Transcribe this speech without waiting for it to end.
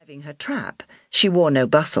Leaving her trap, she wore no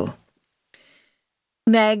bustle.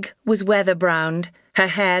 Meg was weather-browned, her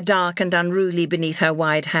hair dark and unruly beneath her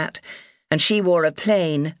wide hat, and she wore a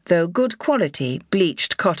plain, though good quality,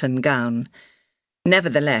 bleached cotton gown.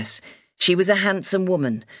 Nevertheless, she was a handsome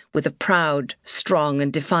woman, with a proud, strong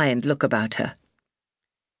and defiant look about her.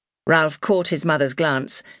 Ralph caught his mother's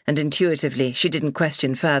glance, and intuitively she didn't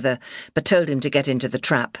question further, but told him to get into the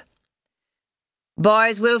trap.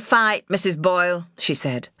 "Boys will fight, Mrs. Boyle," she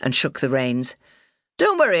said, and shook the reins.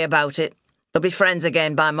 "Don't worry about it. They'll be friends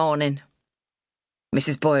again by morning."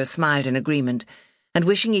 Mrs. Boyle smiled in agreement, and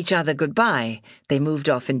wishing each other goodbye, they moved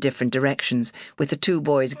off in different directions, with the two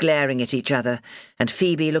boys glaring at each other, and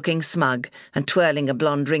Phoebe looking smug and twirling a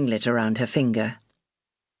blonde ringlet around her finger.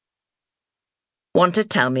 "Want to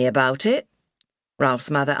tell me about it?"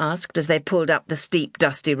 Ralph's mother asked as they pulled up the steep,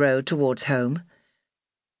 dusty road towards home.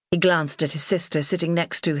 He glanced at his sister sitting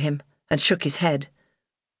next to him and shook his head.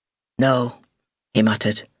 "No," he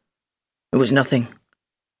muttered. "It was nothing.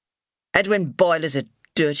 Edwin Boyle is a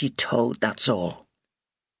dirty toad, that's all."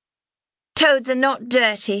 "Toads are not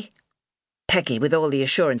dirty." Peggy, with all the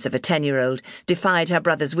assurance of a 10-year-old, defied her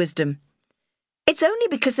brother's wisdom. "It's only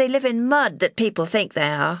because they live in mud that people think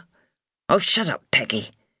they are." "Oh, shut up,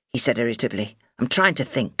 Peggy," he said irritably. "I'm trying to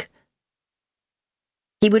think."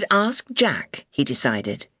 He would ask Jack, he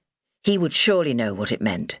decided. He would surely know what it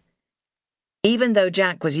meant. Even though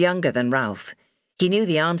Jack was younger than Ralph, he knew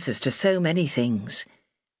the answers to so many things.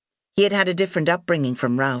 He had had a different upbringing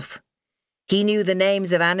from Ralph. He knew the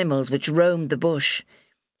names of animals which roamed the bush.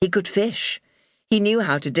 He could fish. He knew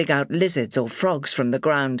how to dig out lizards or frogs from the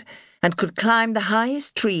ground, and could climb the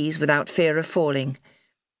highest trees without fear of falling.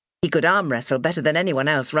 He could arm wrestle better than anyone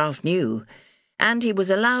else Ralph knew, and he was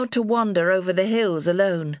allowed to wander over the hills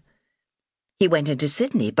alone. He went into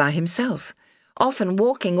Sydney by himself, often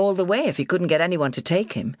walking all the way if he couldn't get anyone to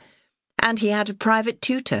take him, and he had a private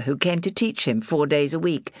tutor who came to teach him 4 days a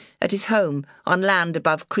week at his home on land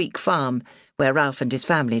above Creek Farm, where Ralph and his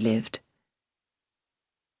family lived.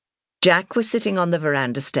 Jack was sitting on the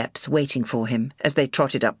veranda steps waiting for him as they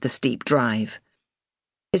trotted up the steep drive.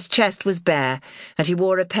 His chest was bare, and he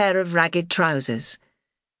wore a pair of ragged trousers.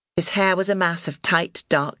 His hair was a mass of tight,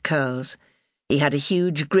 dark curls. He had a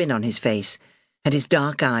huge grin on his face, and his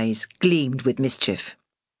dark eyes gleamed with mischief.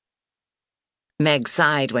 Meg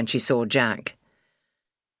sighed when she saw Jack.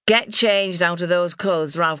 "Get changed out of those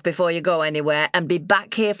clothes, Ralph, before you go anywhere, and be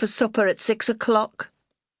back here for supper at 6 o'clock.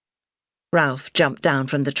 Ralph jumped down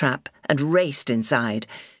from the trap and raced inside,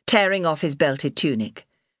 tearing off his belted tunic.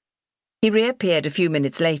 He reappeared a few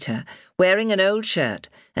minutes later, wearing an old shirt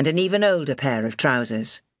and an even older pair of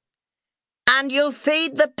trousers. "And you'll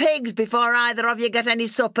feed the pigs before either of you get any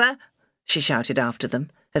supper," she shouted after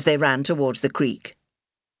them as they ran towards the creek.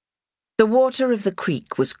 The water of the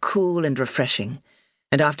creek was cool and refreshing,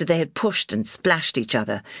 and after they had pushed and splashed each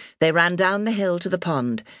other, they ran down the hill to the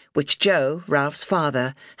pond, which Joe, Ralph's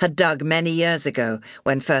father, had dug many years ago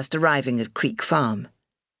when first arriving at Creek Farm.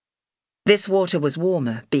 This water was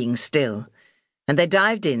warmer, being still, and they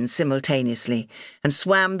dived in simultaneously and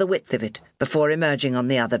swam the width of it before emerging on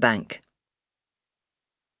the other bank.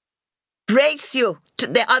 "Race you to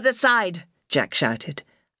the other side," Jack shouted,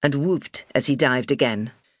 and whooped as he dived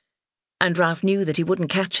again. And Ralph knew that he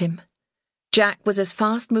wouldn't catch him. Jack was as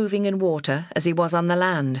fast-moving in water as he was on the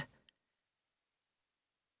land.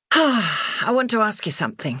 "I want to ask you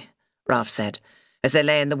something," Ralph said, as they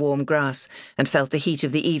lay in the warm grass and felt the heat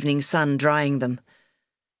of the evening sun drying them.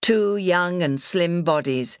 2 young and slim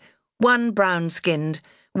bodies, one brown-skinned,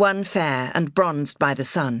 one fair and bronzed by the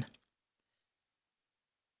sun.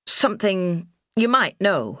 "Something you might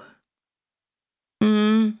know."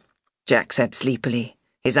 Jack said sleepily,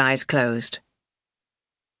 his eyes closed.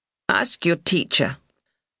 "Ask your teacher."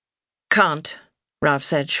 "Can't," Ralph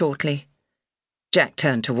said shortly. Jack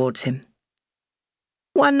turned towards him.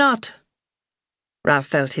 "Why not?" Ralph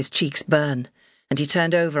felt his cheeks burn, and he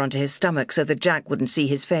turned over onto his stomach so that Jack wouldn't see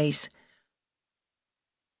his face.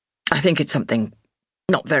 "I think it's something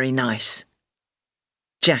not very nice."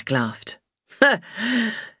 Jack laughed. "Hey,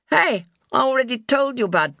 I already told you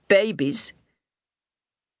about babies."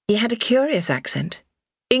 He had a curious accent.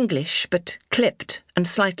 English, but clipped and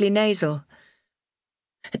slightly nasal.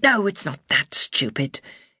 "No, it's not that stupid.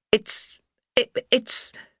 It's...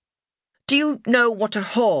 Do you know what a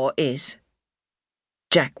whore is?"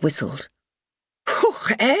 Jack whistled.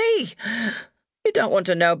 "Hey! You don't want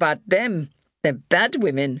to know about them. They're bad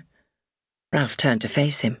women." Ralph turned to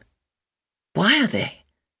face him. "Why are they?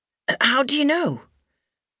 How do you know?"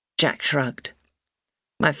 Jack shrugged.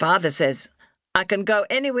 "My father says I can go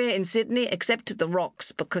anywhere in Sydney except to the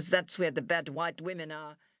Rocks because that's where the bad white women are."